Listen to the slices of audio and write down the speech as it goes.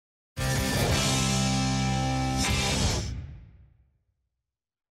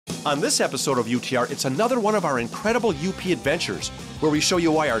On this episode of UTR, it's another one of our incredible UP adventures, where we show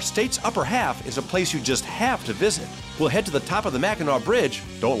you why our state's upper half is a place you just have to visit. We'll head to the top of the Mackinac Bridge,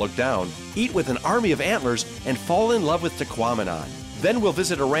 don't look down, eat with an army of antlers, and fall in love with Tahquamenon. Then we'll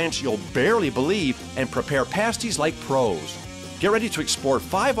visit a ranch you'll barely believe and prepare pasties like pros. Get ready to explore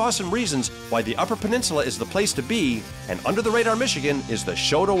 5 awesome reasons why the Upper Peninsula is the place to be, and Under the Radar Michigan is the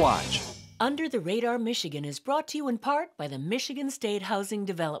show to watch. Under the Radar Michigan is brought to you in part by the Michigan State Housing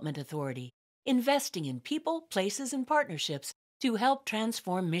Development Authority, investing in people, places, and partnerships to help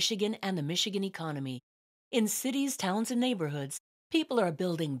transform Michigan and the Michigan economy. In cities, towns, and neighborhoods, people are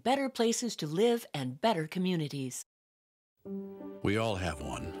building better places to live and better communities. We all have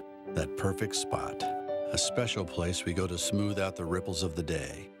one, that perfect spot, a special place we go to smooth out the ripples of the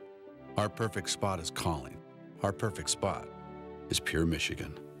day. Our perfect spot is calling. Our perfect spot is pure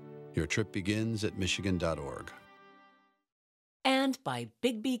Michigan. Your trip begins at michigan.org. And by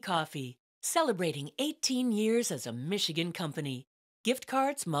Big B Coffee, celebrating 18 years as a Michigan company. Gift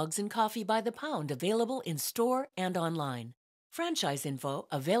cards, mugs, and coffee by the pound available in store and online. Franchise info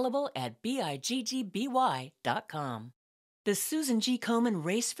available at biggby.com. The Susan G. Komen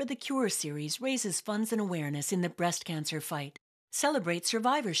Race for the Cure series raises funds and awareness in the breast cancer fight, celebrates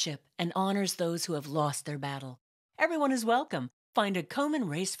survivorship, and honors those who have lost their battle. Everyone is welcome. Find a Komen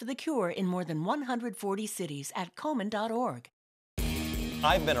Race for the Cure in more than 140 cities at komen.org.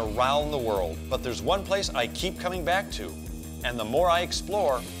 I've been around the world, but there's one place I keep coming back to. And the more I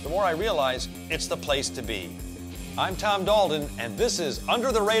explore, the more I realize it's the place to be. I'm Tom Dalton, and this is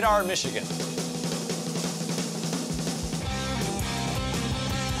Under the Radar Michigan.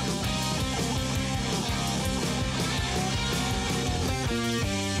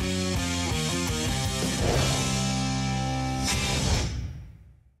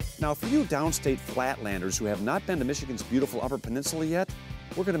 Now, for you downstate flatlanders who have not been to Michigan's beautiful Upper Peninsula yet,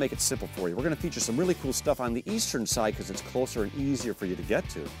 we're going to make it simple for you. We're going to feature some really cool stuff on the eastern side because it's closer and easier for you to get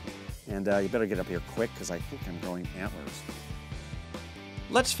to. And you better get up here quick because I think I'm growing antlers.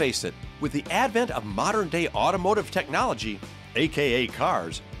 Let's face it, with the advent of modern-day automotive technology, aka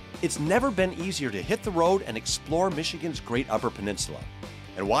cars, it's never been easier to hit the road and explore Michigan's great Upper Peninsula.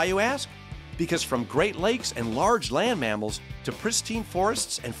 And why, you ask? Because from Great Lakes and large land mammals to pristine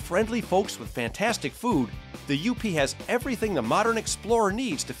forests and friendly folks with fantastic food, the UP has everything the modern explorer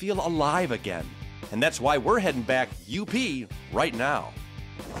needs to feel alive again. And that's why we're heading back UP right now.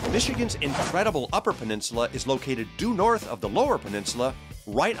 Michigan's incredible Upper Peninsula is located due north of the Lower Peninsula,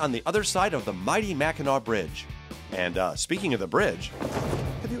 right on the other side of the mighty Mackinac Bridge. And speaking of the bridge,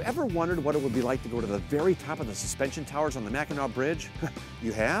 Have you ever wondered what it would be like to go to the very top of the suspension towers on the Mackinac Bridge?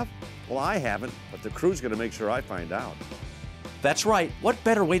 You have? Well, I haven't, but the crew's going to make sure I find out. that's right, what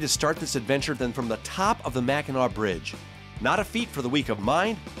better way to start this adventure than from the top of the Mackinac Bridge? Not a feat for the weak of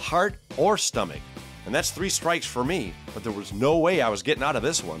mind, heart, or stomach. And that's 3 strikes for me, but there was no way I was getting out of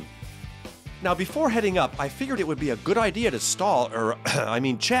this one. Now, before heading up, I figured it would be a good idea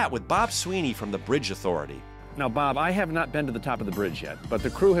to chat with Bob Sweeney from the Bridge Authority. Now, Bob, I have not been to the top of the bridge yet, but the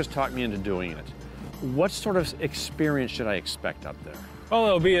crew has talked me into doing it. What sort of experience should I expect up there? Well,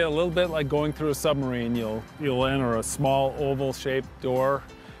 it'll be a little bit like going through a submarine. You'll enter a small oval-shaped door,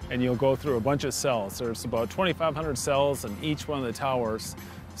 and you'll go through a bunch of cells. There's about 2,500 cells in each one of the towers,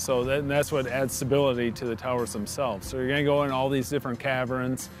 so that's what adds stability to the towers themselves. So you're going to go in all these different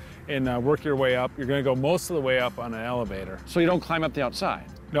caverns and work your way up. You're going to go most of the way up on an elevator. So you don't climb up the outside?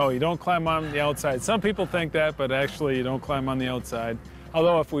 No, you don't climb on the outside. Some people think that, but actually you don't climb on the outside.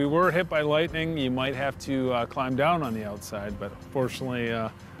 Although if we were hit by lightning, you might have to climb down on the outside, but fortunately,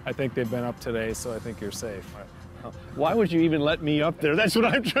 I think they've been up today, so I think you're safe. Why would you even let me up there? That's what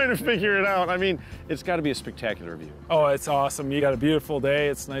I'm trying to figure it out. I mean, it's got to be a spectacular view. Oh, it's awesome. You got a beautiful day.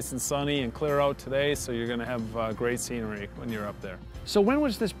 It's nice and sunny and clear out today, so you're going to have great scenery when you're up there. So when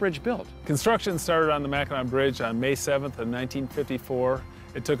was this bridge built? Construction started on the Mackinac Bridge on May 7th of 1954.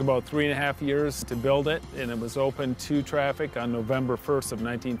 It took about 3.5 years to build it, and it was open to traffic on November 1st of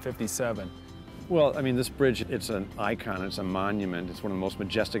 1957. Well, I mean, this bridge, it's an icon, it's a monument, it's one of the most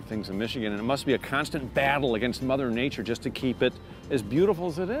majestic things in Michigan, and it must be a constant battle against Mother Nature just to keep it as beautiful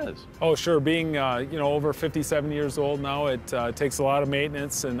as it is. Oh, sure. Being, over 57 years old now, it takes a lot of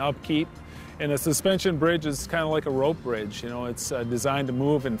maintenance and upkeep. And a suspension bridge is kind of like a rope bridge. It's designed to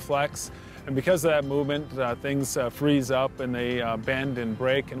move and flex. And because of that movement, things freeze up and they bend and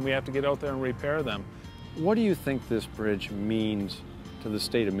break, and we have to get out there and repair them. What do you think this bridge means to the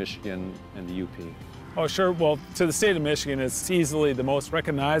state of Michigan and the UP? Oh, sure. Well, to the state of Michigan, it's easily the most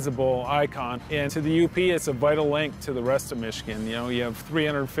recognizable icon. And to the UP, it's a vital link to the rest of Michigan. You know, you have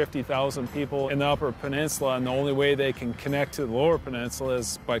 350,000 people in the Upper Peninsula, and the only way they can connect to the Lower Peninsula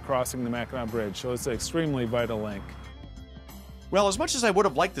is by crossing the Mackinac Bridge. So it's an extremely vital link. Well, as much as I would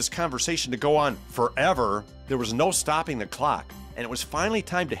have liked this conversation to go on forever, there was no stopping the clock, and it was finally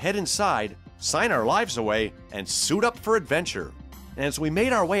time to head inside, sign our lives away, and suit up for adventure. And as we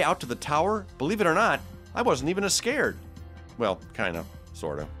made our way out to the tower, believe it or not, I wasn't even as scared. Well, kinda,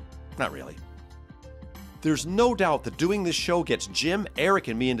 sorta, not really. There's no doubt that doing this show gets Jim, Eric,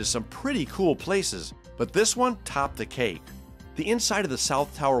 and me into some pretty cool places, but this one topped the cake. The inside of the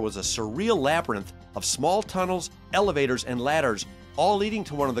South Tower was a surreal labyrinth of small tunnels, elevators, and ladders, all leading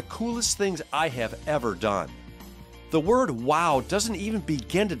to one of the coolest things I have ever done. The word wow doesn't even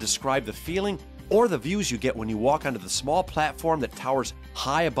begin to describe the feeling or the views you get when you walk onto the small platform that towers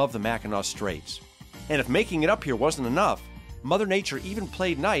high above the Mackinac Straits. And if making it up here wasn't enough, Mother Nature even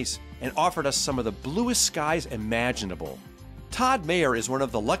played nice and offered us some of the bluest skies imaginable. Todd Mayer is one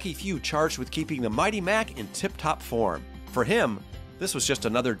of the lucky few charged with keeping the Mighty Mac in tip-top form. For him, this was just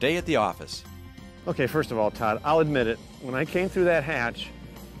another day at the office. Okay, first of all, Todd, I'll admit it. When I came through that hatch,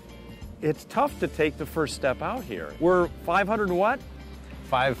 it's tough to take the first step out here. We're 500 and what?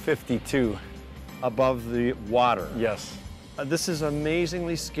 552. Above the water. Yes. This is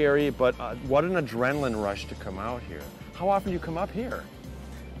amazingly scary, but what an adrenaline rush to come out here. How often do you come up here?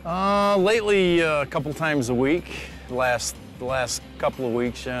 Lately, a couple times a week. The last couple of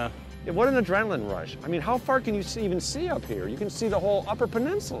weeks, yeah. Yeah, what an adrenaline rush. I mean, how far can you even see up here? You can see the whole Upper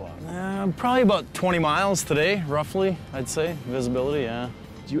Peninsula. Probably about 20 miles today, roughly, I'd say. Visibility, yeah.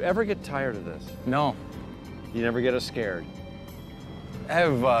 Do you ever get tired of this? No. You never get as scared? I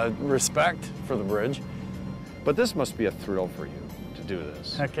have respect for the bridge. But this must be a thrill for you to do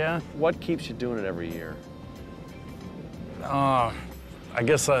this. Heck yeah. What keeps you doing it every year? I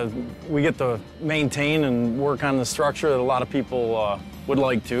guess we get to maintain and work on the structure that a lot of people would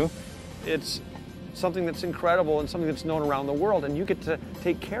like to. It's something that's incredible and something that's known around the world, and you get to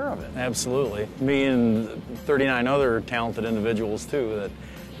take care of it. Absolutely. Me and 39 other talented individuals, too, that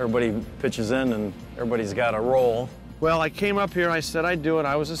everybody pitches in and everybody's got a role. Well, I came up here, I said I'd do it.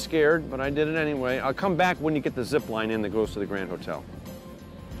 I was scared, but I did it anyway. I'll come back when you get the zip line in that goes to the Grand Hotel.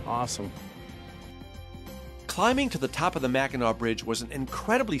 Awesome. Climbing to the top of the Mackinac Bridge was an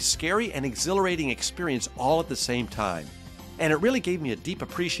incredibly scary and exhilarating experience all at the same time. And it really gave me a deep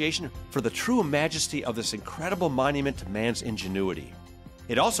appreciation for the true majesty of this incredible monument to man's ingenuity.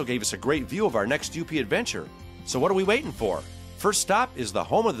 It also gave us a great view of our next UP adventure. So what are we waiting for? First stop is the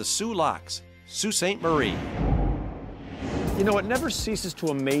home of the Sioux Locks, Sault Ste. Marie. You know, it never ceases to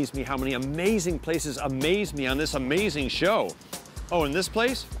amaze me how many amazing places amaze me on this amazing show. Oh, and this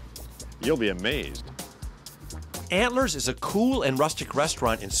place? You'll be amazed. Antlers is a cool and rustic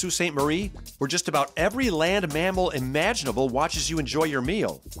restaurant in Sault Ste. Marie where just about every land mammal imaginable watches you enjoy your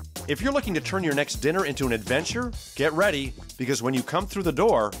meal. If you're looking to turn your next dinner into an adventure, get ready, because when you come through the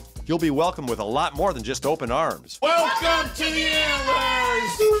door, you'll be welcomed with a lot more than just open arms. Welcome to the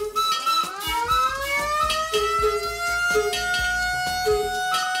Antlers!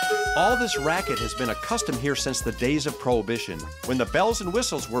 All this racket has been a custom here since the days of Prohibition, when the bells and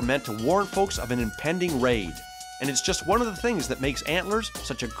whistles were meant to warn folks of an impending raid. And it's just one of the things that makes Antlers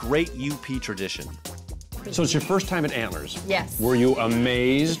such a great UP tradition. So it's your first time at Antlers? Yes. Were you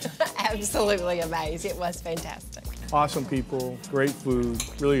amazed? Absolutely amazed. It was fantastic. Awesome people, great food,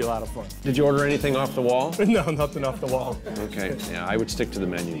 really a lot of fun. Did you order anything off the wall? No, nothing off the wall. Okay, yeah, I would stick to the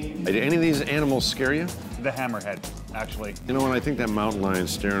menu. Did any of these animals scare you? The hammerhead, actually. You know what, I think that mountain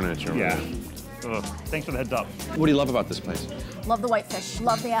lion's staring at you. Yeah. Ugh. Thanks for the heads up. What do you love about this place? Love the whitefish,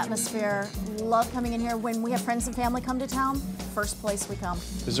 love the atmosphere, love coming in here. When we have friends and family come to town, first place we come.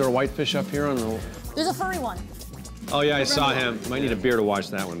 Is there a whitefish up here on the... There's a furry one. Oh yeah, I saw him. Might need a beer to wash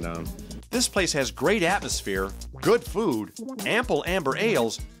that one down. This place has great atmosphere, good food, ample amber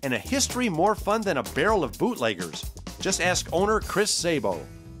ales, and a history more fun than a barrel of bootleggers. Just ask owner Chris Szabo.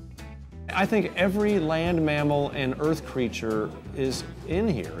 I think every land mammal and earth creature is in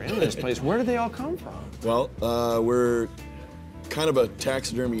here, in this place. Where did they all come from? Well, we're kind of a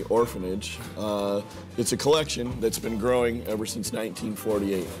taxidermy orphanage. It's a collection that's been growing ever since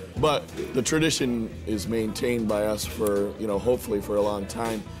 1948. But the tradition is maintained by us for, hopefully for a long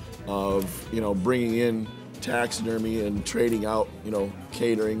time of, bringing in taxidermy and trading out,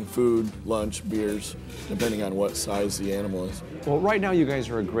 catering, food, lunch, beers, depending on what size the animal is. Well, right now you guys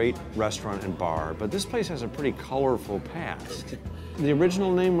are a great restaurant and bar, but this place has a pretty colorful past. The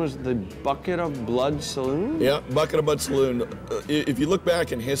original name was the Bucket of Blood Saloon? Yeah, Bucket of Blood Saloon. If you look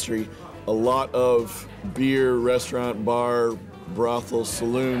back in history, a lot of beer, restaurant, bar, brothels,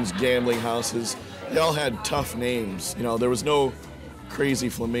 saloons, gambling houses. They all had tough names. You know, there was no Crazy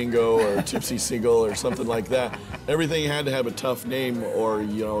Flamingo or Tipsy Seagull or something like that. Everything had to have a tough name, or,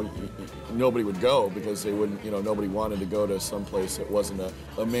 you know, nobody would go because they wouldn't, you know, nobody wanted to go to some place that wasn't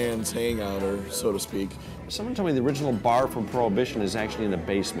a man's hangout, or so to speak. Someone told me the original bar from Prohibition is actually in the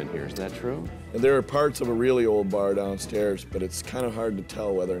basement here. Is that true? And there are parts of a really old bar downstairs, but it's kind of hard to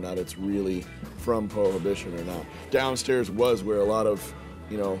tell whether or not it's really from Prohibition or not. Downstairs was where a lot of,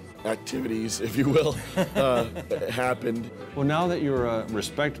 you know, activities, if you will, happened. Well, now that you're a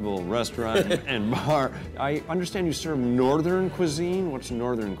respectable restaurant and bar, I understand you serve Northern cuisine. What's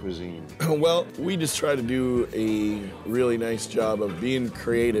Northern cuisine? Well, we just try to do a really nice job of being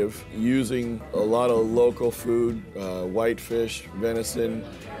creative, using a lot of local food, whitefish, venison.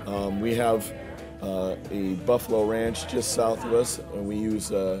 We have a buffalo ranch just south of us, and we use,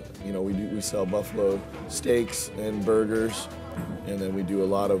 you know, we sell buffalo steaks and burgers. And then we do a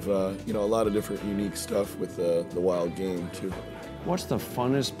lot of, you know, a lot of different unique stuff with the wild game, too. What's the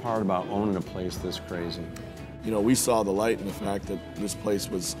funnest part about owning a place this crazy? You know, we saw the light in the fact that this place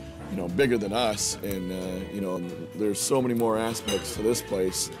was, you know, bigger than us. And, you know, there's so many more aspects to this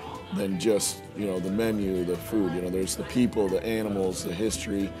place than just, you know, the menu, the food. You know, there's the people, the animals, the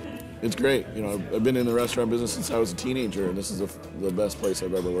history. It's great. You know, I've been in the restaurant business since I was a teenager, and this is the best place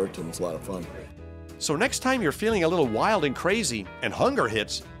I've ever worked in. It's a lot of fun. So next time you're feeling a little wild and crazy and hunger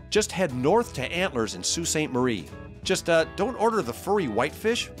hits, just head north to Antlers in Sault Ste. Marie. Just don't order the furry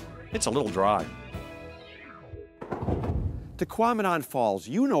whitefish. It's a little dry. Tahquamenon Falls,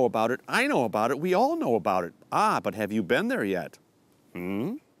 you know about it, I know about it, we all know about it. Ah, but have you been there yet?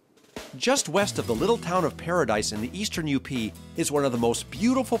 Just west of the little town of Paradise in the eastern UP is one of the most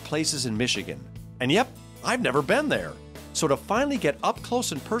beautiful places in Michigan. And yep, I've never been there. So to finally get up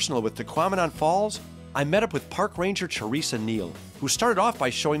close and personal with Tahquamenon Falls, I met up with Park Ranger Teresa Neal, who started off by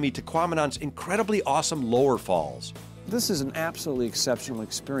showing me Tahquamenon's incredibly awesome lower falls. This is an absolutely exceptional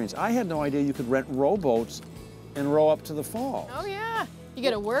experience. I had no idea you could rent rowboats and row up to the falls. Oh yeah, you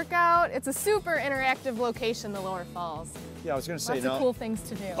get a workout. It's a super interactive location, the lower falls. Yeah, I was going to say, lots of cool things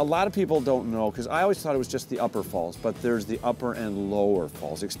to do. A lot of people don't know, because I always thought it was just the upper falls, but there's the upper and lower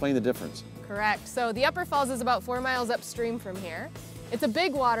falls. Explain the difference. Correct. So the upper falls is about 4 miles upstream from here. It's a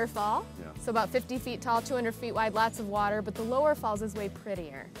big waterfall, so about 50 feet tall, 200 feet wide, lots of water, but the lower falls is way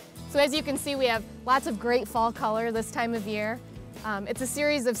prettier. So as you can see, we have lots of great fall color this time of year. It's a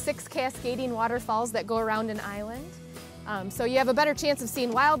series of 6 cascading waterfalls that go around an island. So you have a better chance of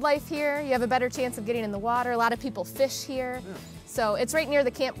seeing wildlife here, you have a better chance of getting in the water. A lot of people fish here. So it's right near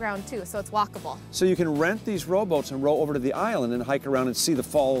the campground too, so it's walkable. So you can rent these rowboats and row over to the island and hike around and see the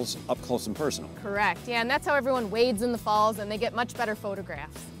falls up close and personal. Correct, yeah, and that's how everyone wades in the falls and they get much better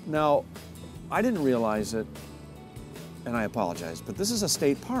photographs. Now, I didn't realize it, and I apologize, but this is a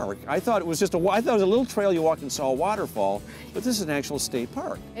state park. I thought it was just a little trail you walked and saw a waterfall, but this is an actual state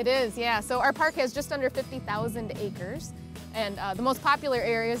park. It is, yeah. So our park has just under 50,000 acres, and the most popular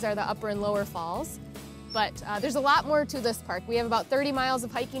areas are the upper and lower falls. But there's a lot more to this park. We have about 30 miles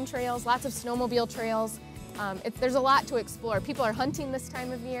of hiking trails, lots of snowmobile trails. There's a lot to explore. People are hunting this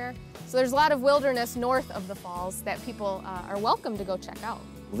time of year, so there's a lot of wilderness north of the falls that people are welcome to go check out.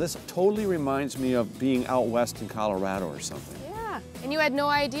 Well, this totally reminds me of being out west in Colorado or something. Yeah, and you had no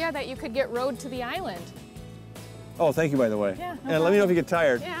idea that you could get rowed to the island. Oh, thank you, by the way. Yeah, and let me know if you get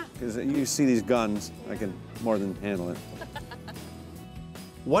tired. Yeah. Because you see these guns, I can more than handle it.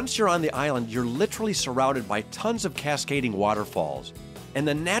 Once you're on the island, you're literally surrounded by tons of cascading waterfalls. And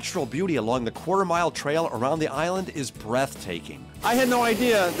the natural beauty along the quarter-mile trail around the island is breathtaking. I had no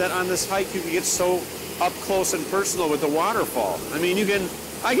idea that on this hike you could get so up close and personal with the waterfall. I mean,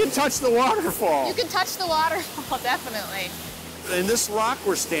 I can touch the waterfall. You can touch the waterfall, definitely. And this rock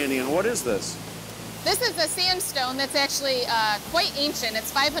we're standing on, what is this? This is a sandstone that's actually quite ancient.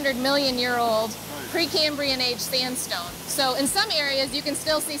 It's 500 million year old Precambrian age sandstone. So in some areas you can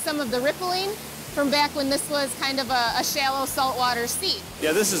still see some of the rippling from back when this was kind of a shallow saltwater sea.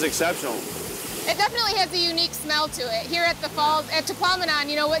 Yeah, this is exceptional. It definitely has a unique smell to it. Here at the falls, at Tahquamenon,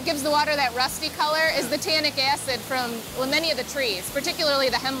 you know, what gives the water that rusty color is the tannic acid from many of the trees, particularly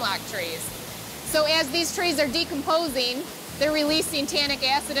the hemlock trees. So as these trees are decomposing, they're releasing tannic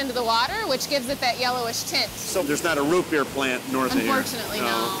acid into the water, which gives it that yellowish tint. So there's not a root beer plant north of here? Unfortunately,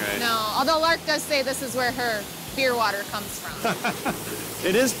 no. Okay. No. Although Lark does say this is where her beer water comes from.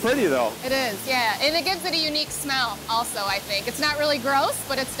 It is pretty, though. It is, yeah. And it gives it a unique smell also, I think. It's not really gross,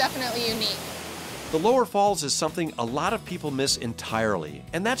 but it's definitely unique. The lower falls is something a lot of people miss entirely,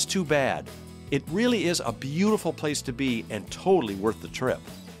 and that's too bad. It really is a beautiful place to be and totally worth the trip.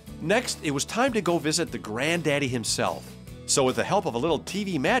 Next, it was time to go visit the granddaddy himself. So with the help of a little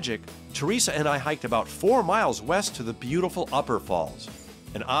TV magic, Teresa and I hiked about 4 miles west to the beautiful Upper Falls.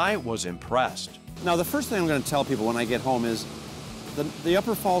 And I was impressed. Now, the first thing I'm going to tell people when I get home is the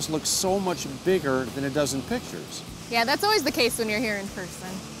Upper Falls looks so much bigger than it does in pictures. Yeah, that's always the case when you're here in person.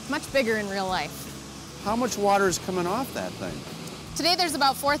 Much bigger in real life. How much water is coming off that thing? Today there's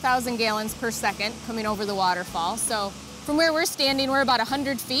about 4,000 gallons per second coming over the waterfall. So from where we're standing, we're about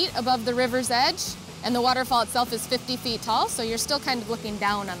 100 feet above the river's edge, and the waterfall itself is 50 feet tall, so you're still kind of looking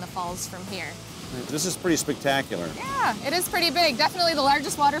down on the falls from here. This is pretty spectacular. Yeah, it is pretty big. Definitely the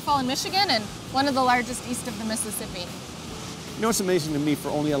largest waterfall in Michigan and one of the largest east of the Mississippi. You know what's amazing to me? For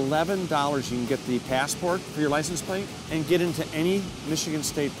only $11, you can get the passport for your license plate and get into any Michigan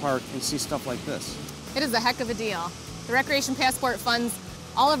State Park and see stuff like this. It is a heck of a deal. The Recreation Passport funds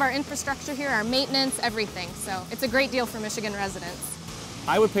all of our infrastructure here, our maintenance, everything. So it's a great deal for Michigan residents.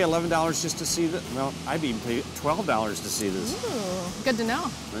 I would pay $11 just to see this. Well, I'd even pay $12 to see this. Ooh, good to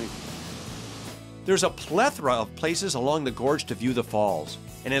know. Right. There's a plethora of places along the gorge to view the falls.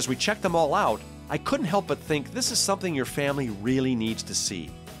 And as we checked them all out, I couldn't help but think this is something your family really needs to see.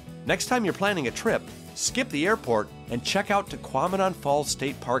 Next time you're planning a trip, skip the airport and check out Tahquamenon Falls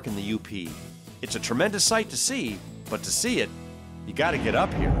State Park in the UP. It's a tremendous sight to see, but to see it, you gotta get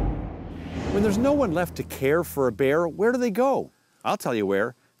up here. When there's no one left to care for a bear, where do they go? I'll tell you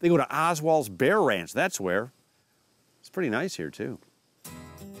where. They go to Oswald's Bear Ranch, that's where. It's pretty nice here, too.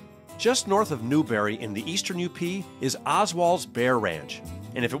 Just north of Newberry in the eastern UP is Oswald's Bear Ranch.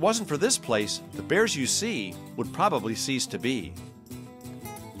 And if it wasn't for this place, the bears you see would probably cease to be.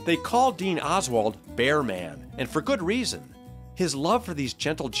 They call Dean Oswald Bear Man, and for good reason. His love for these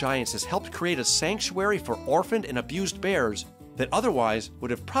gentle giants has helped create a sanctuary for orphaned and abused bears that otherwise would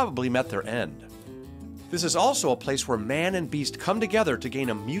have probably met their end. This is also a place where man and beast come together to gain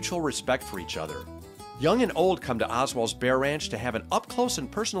a mutual respect for each other. Young and old come to Oswald's Bear Ranch to have an up-close and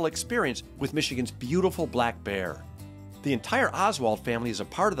personal experience with Michigan's beautiful black bear. The entire Oswald family is a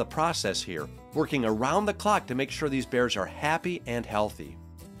part of the process here, working around the clock to make sure these bears are happy and healthy.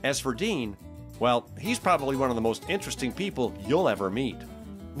 As for Dean, well, he's probably one of the most interesting people you'll ever meet.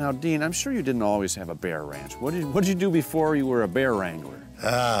 Now, Dean, I'm sure you didn't always have a bear ranch. What did you do before you were a bear wrangler?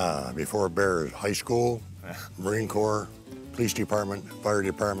 Before bears, high school, Marine Corps, police department, fire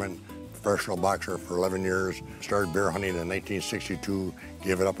department, professional boxer for 11 years. Started bear hunting in 1962,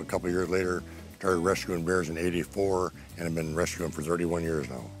 gave it up a couple years later, started rescuing bears in '84, and have been rescuing for 31 years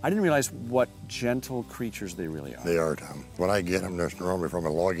now. I didn't realize what gentle creatures they really are. They are, Tom. When I get them, they're normally from a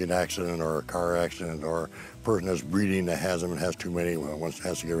logging accident or a car accident or a person that's breeding that has them and has too many,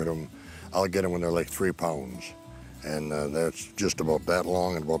 has to get rid of them. I'll get them when they're like 3 pounds. And that's just about that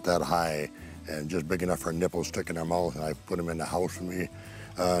long and about that high and just big enough for a nipple to stick in their mouth, and I put them in the house with me.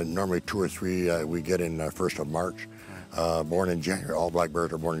 Normally 2 or 3 we get in 1st of March. Born in January. All black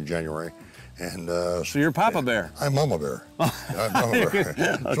bears are born in January. And so you're Papa Bear? I'm Mama Bear. I'm Mama Bear. Okay.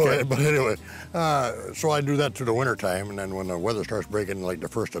 So, but anyway, so I do that through the winter time, and then when the weather starts breaking, like the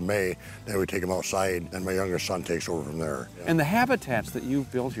 1st of May, then we take them outside, and my youngest son takes over from there. And the habitats that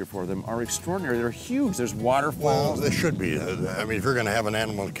you've built here for them are extraordinary. They're huge. There's waterfalls. Well, they should be. I mean, if you're going to have an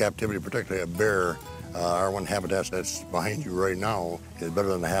animal in captivity, particularly a bear, our one habitat that's behind you right now is better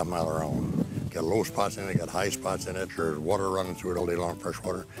than the half mile around. Got low spots in it, got high spots in it. There's water running through it all day long, fresh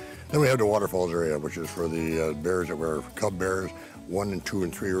water. Then we have the waterfalls area, which is for the bears that were cub bears. 1 and 2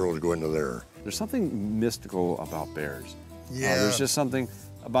 and 3-year-olds go into there. There's something mystical about bears. Yeah. There's just something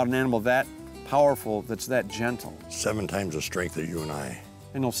about an animal that powerful that's that gentle. 7 times the strength of you and I.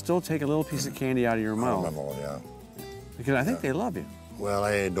 And they'll still take a little piece of candy out of your mouth. Yeah. Because I think they love you. Well,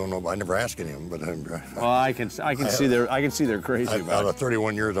 I don't know. I never ask any of them, but well, I can see they're crazy about it. Out of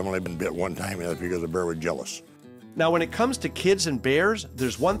 31 years, I've only been bit 1 time, and that's because the bear was jealous. Now, when it comes to kids and bears,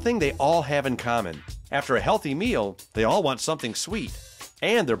 there's one thing they all have in common. After a healthy meal, they all want something sweet.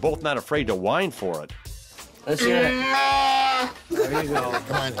 And they're both not afraid to whine for it. Let's hear it. There you go.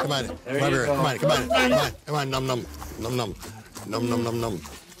 Come on. Come on, num num. Num num. Num num num num.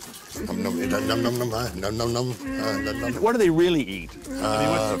 Num num num num num num num. What do they really eat?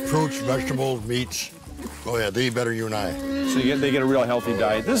 Fruits, vegetables, meats. Oh yeah, they eat better than you and I. So they get a real healthy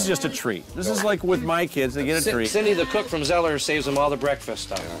diet. This is just a treat. This is like with my kids, they get a treat. Cindy, the cook from Zeller, saves them all the breakfast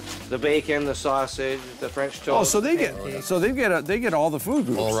stuff. The bacon, the sausage, the French toast. Oh, so they get all the food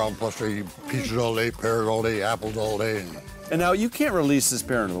groups. All around, plus they eat peaches all day, pears all day, apples all day. And now you can't release this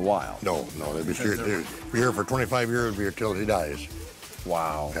bear into the wild. No, they'll be here for 25 years, be here till he dies.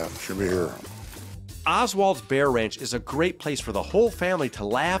 Wow. Yeah, should be here. Oswald's Bear Ranch is a great place for the whole family to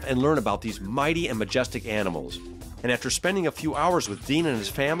laugh and learn about these mighty and majestic animals. And after spending a few hours with Dean and his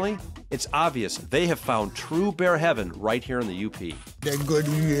family, it's obvious they have found true bear heaven right here in the UP. They're good,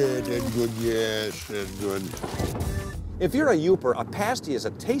 yeah, they're good, yes, they're good. If you're a Youper, a pasty is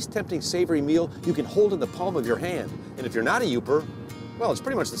a taste-tempting, savory meal you can hold in the palm of your hand. And if you're not a Youper, well, it's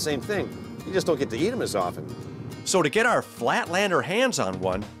pretty much the same thing. You just don't get to eat them as often. So to get our Flatlander hands on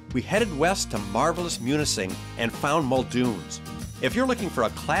one, we headed west to marvelous Munising and found Muldoon's. If you're looking for a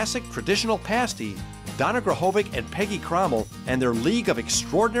classic traditional pasty, Donna Grahovic and Peggy Cromwell and their League of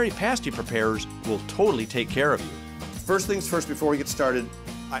Extraordinary Pasty Preparers will totally take care of you. First things first, before we get started,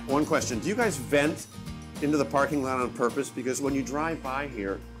 one question. Do you guys vent into the parking lot on purpose? Because when you drive by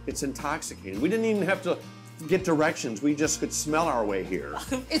here, it's intoxicating. We didn't even have to get directions. We just could smell our way here.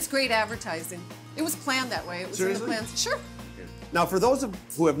 It's great advertising. It was planned that way. It was Seriously? in the plans. Sure. Now, for those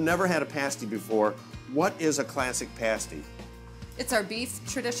who have never had a pasty before, what is a classic pasty? It's our beef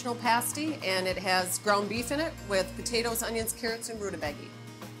traditional pasty, and it has ground beef in it with potatoes, onions, carrots, and rutabaga.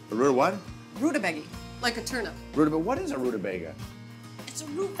 A what? Rutabaga, like a turnip. Rutabaga. What is a rutabaga? It's a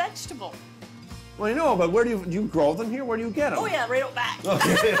root vegetable. Well, you know, but where do you grow them here? Where do you get them? Oh yeah, right out back.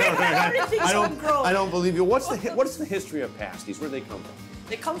 Okay. I don't believe you. What's the history of pasties? Where do they come from?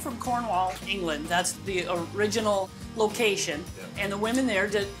 They come from Cornwall, England. That's the original location. Yeah. And the women there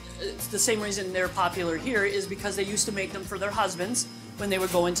did. It's the same reason they're popular here is because they used to make them for their husbands when they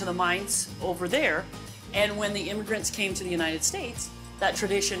would go into the mines over there. And when the immigrants came to the United States, that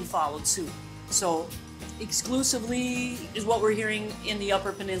tradition followed suit. So exclusively is what we're hearing in the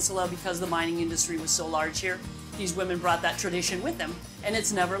Upper Peninsula because the mining industry was so large here. These women brought that tradition with them, and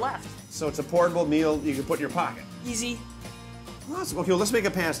it's never left. So it's a portable meal you can put in your pocket. Easy. Awesome. Okay, well, let's make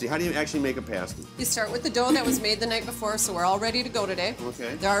a pasty. How do you actually make a pasty? You start with the dough that was made the night before, so we're all ready to go today.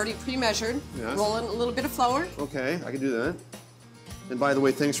 Okay. They're already pre-measured. Yes. Roll in a little bit of flour. Okay, I can do that. And by the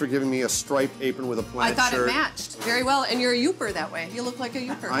way, thanks for giving me a striped apron with a plaid I thought shirt. it matched very well, and you're a Youper that way. You look like a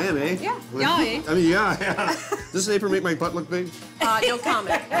Youper. I am, eh? Yeah, yeah, eh? I mean, yeah. Does this apron make my butt look big? No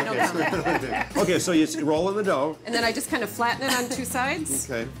comment. No comment. Okay, so you roll in the dough. And then I just kind of flatten it on two sides.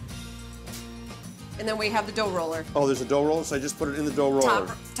 Okay. And then we have the dough roller. Oh, there's a dough roller, so I just put it in the dough roller.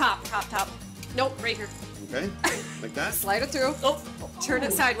 Top. Nope, right here. Okay, like that? Slide it through. Oh, turn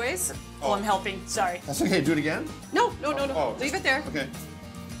it sideways. Oh, I'm helping. Sorry. That's okay. Do it again? No. Oh. Leave it there. Okay.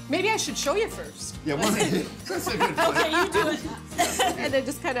 Maybe I should show you first. Yeah, that's a good plan. Okay, you do it. And then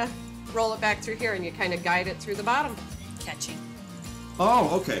just kind of roll it back through here, and you kind of guide it through the bottom. Catchy.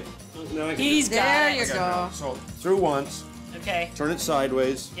 Oh, okay. Now I can He's got there it. you go. So through once. Okay. Turn it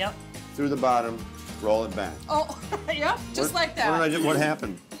sideways. Yep. Through the bottom. Roll it back. Oh, yep, just like that. What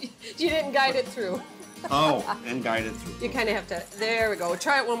happened? You didn't guide it through. Oh, and guide it through. You kind of have to. There we go.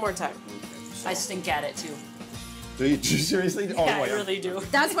 Try it one more time. I stink at it too. Do you seriously? Oh, Yeah, I wait. really do.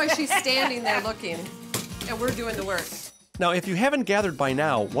 That's why she's standing there looking, and we're doing the work. Now, if you haven't gathered by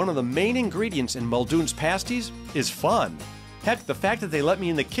now, one of the main ingredients in Muldoon's pasties is fun. Heck, the fact that they let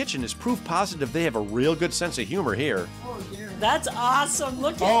me in the kitchen is proof positive they have a real good sense of humor here. That's awesome.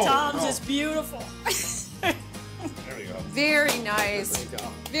 Look at Tom's. It's beautiful. There we go. Very nice.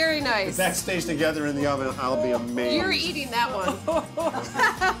 Very nice. If that stays together in the oven, I'll be amazed. You're eating that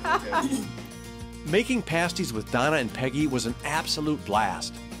one. Making pasties with Donna and Peggy was an absolute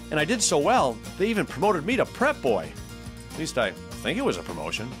blast. And I did so well, they even promoted me to prep boy. At least I think it was a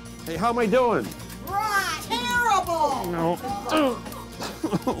promotion. Hey, how am I doing? Terrible. No.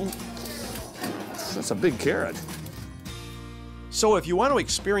 That's a big carrot. So if you want to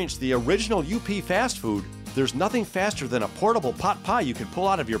experience the original UP fast food, there's nothing faster than a portable pot pie you can pull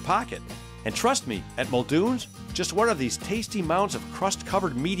out of your pocket. And trust me, at Muldoon's, just one of these tasty mounds of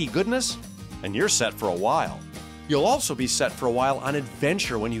crust-covered meaty goodness, and you're set for a while. You'll also be set for a while on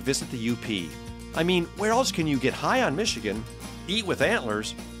adventure when you visit the UP. I mean, where else can you get high on Michigan, eat with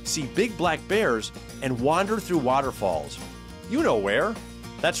antlers, see big black bears, and wander through waterfalls? You know where.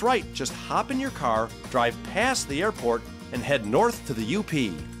 That's right, just hop in your car, drive past the airport, and head north to the UP.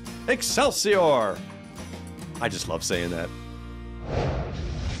 Excelsior! I just love saying that.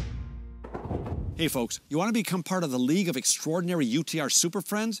 Hey folks, you want to become part of the League of Extraordinary UTR Super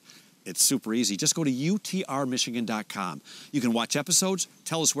Friends? It's super easy. Just go to utrmichigan.com. You can watch episodes,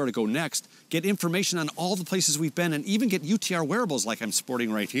 tell us where to go next, get information on all the places we've been, and even get UTR wearables like I'm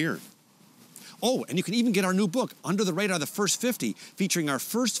sporting right here. Oh, and you can even get our new book, Under the Radar, the First 50, featuring our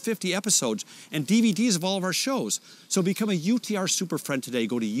first 50 episodes and DVDs of all of our shows. So become a UTR Super Friend today.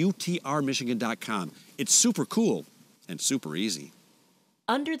 Go to utrmichigan.com. It's super cool and super easy.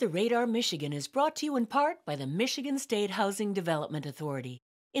 Under the Radar Michigan is brought to you in part by the Michigan State Housing Development Authority,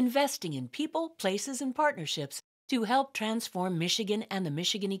 investing in people, places, and partnerships to help transform Michigan and the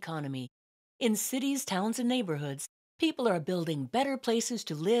Michigan economy. In cities, towns, and neighborhoods, people are building better places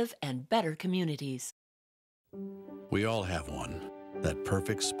to live and better communities. We all have one, that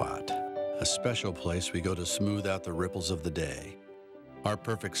perfect spot, a special place we go to smooth out the ripples of the day. Our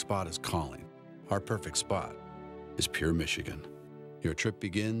perfect spot is calling. Our perfect spot is pure Michigan. Your trip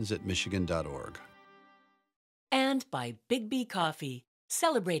begins at Michigan.org. And by Big B Coffee,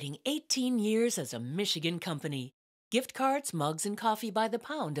 celebrating 18 years as a Michigan company. Gift cards, mugs, and coffee by the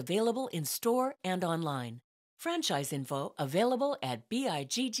pound available in store and online. Franchise info available at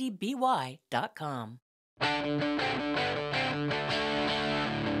BIGGBY.com.